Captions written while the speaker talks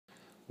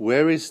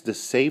Where is the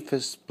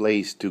safest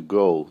place to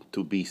go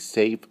to be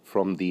safe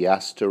from the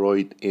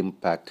asteroid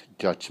impact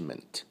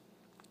judgment?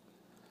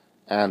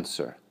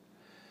 Answer: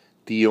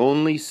 the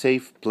only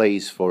safe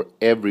place for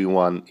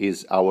everyone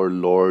is our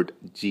Lord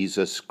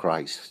Jesus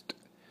Christ.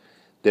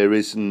 There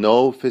is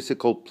no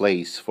physical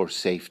place for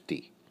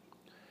safety.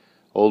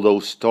 Although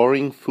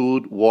storing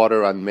food,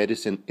 water, and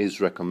medicine is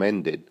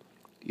recommended,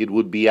 it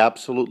would be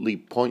absolutely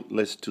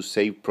pointless to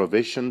save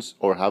provisions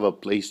or have a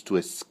place to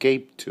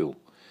escape to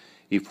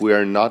if we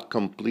are not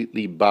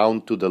completely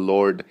bound to the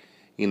Lord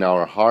in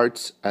our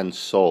hearts and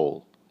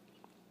soul.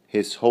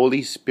 His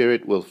Holy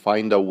Spirit will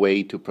find a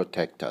way to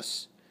protect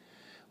us,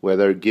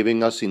 whether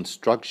giving us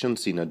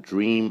instructions in a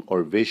dream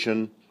or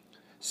vision,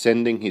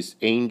 sending His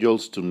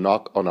angels to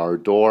knock on our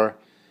door,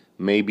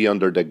 maybe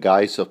under the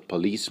guise of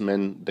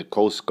policemen, the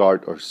Coast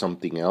Guard, or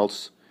something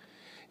else,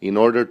 in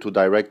order to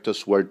direct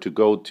us where to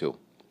go to,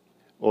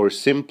 or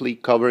simply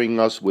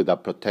covering us with a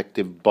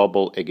protective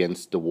bubble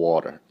against the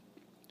water.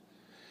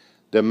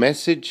 The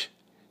message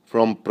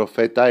from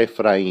Profeta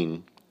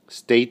Ephraim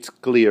states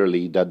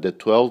clearly that the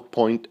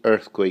 12-point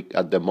earthquake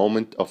at the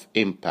moment of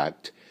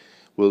impact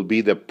will be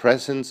the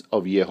presence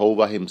of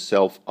Jehovah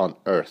Himself on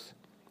earth,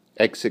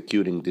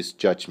 executing this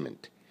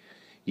judgment,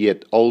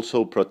 yet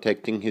also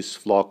protecting His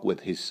flock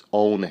with His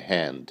own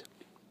hand.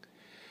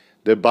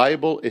 The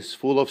Bible is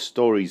full of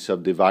stories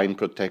of divine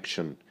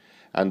protection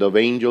and of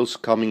angels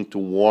coming to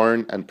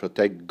warn and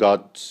protect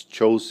God's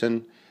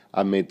chosen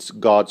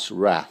amidst God's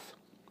wrath.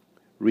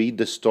 Read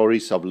the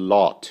stories of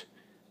Lot,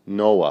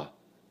 Noah,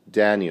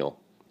 Daniel,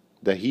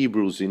 the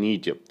Hebrews in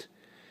Egypt,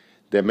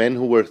 the men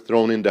who were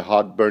thrown in the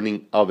hot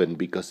burning oven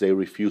because they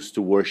refused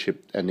to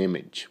worship an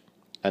image,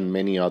 and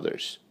many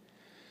others.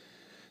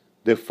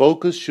 The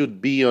focus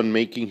should be on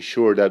making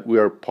sure that we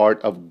are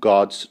part of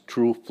God's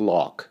true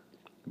flock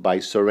by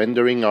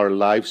surrendering our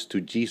lives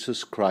to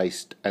Jesus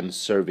Christ and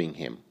serving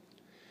Him.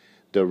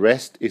 The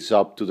rest is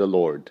up to the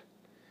Lord.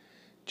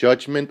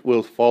 Judgment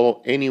will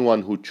follow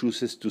anyone who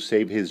chooses to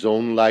save his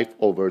own life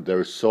over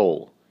their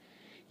soul,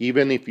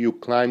 even if you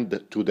climb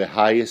to the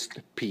highest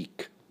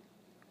peak.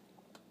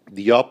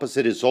 The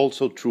opposite is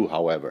also true,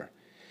 however.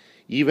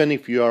 Even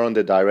if you are on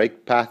the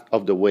direct path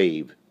of the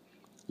wave,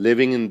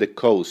 living in the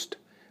coast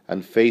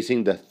and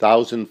facing the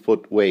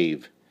 1,000-foot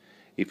wave,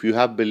 if you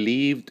have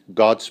believed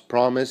God's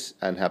promise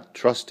and have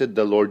trusted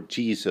the Lord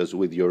Jesus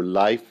with your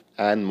life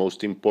and,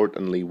 most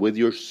importantly, with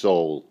your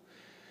soul,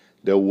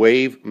 the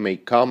wave may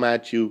come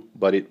at you,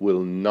 but it will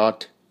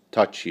not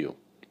touch you.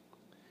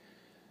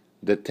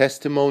 The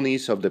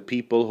testimonies of the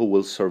people who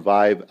will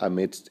survive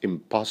amidst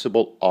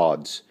impossible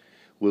odds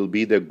will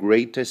be the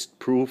greatest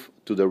proof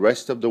to the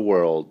rest of the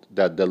world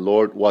that the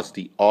Lord was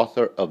the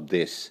author of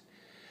this,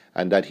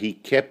 and that He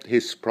kept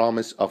His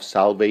promise of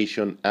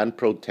salvation and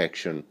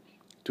protection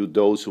to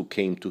those who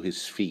came to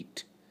His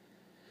feet.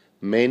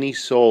 Many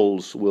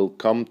souls will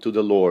come to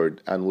the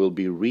Lord and will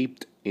be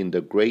reaped in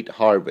the great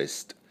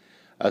harvest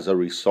as a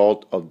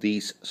result of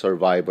these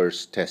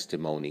survivors'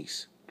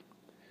 testimonies.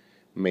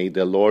 May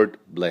the Lord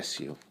bless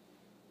you.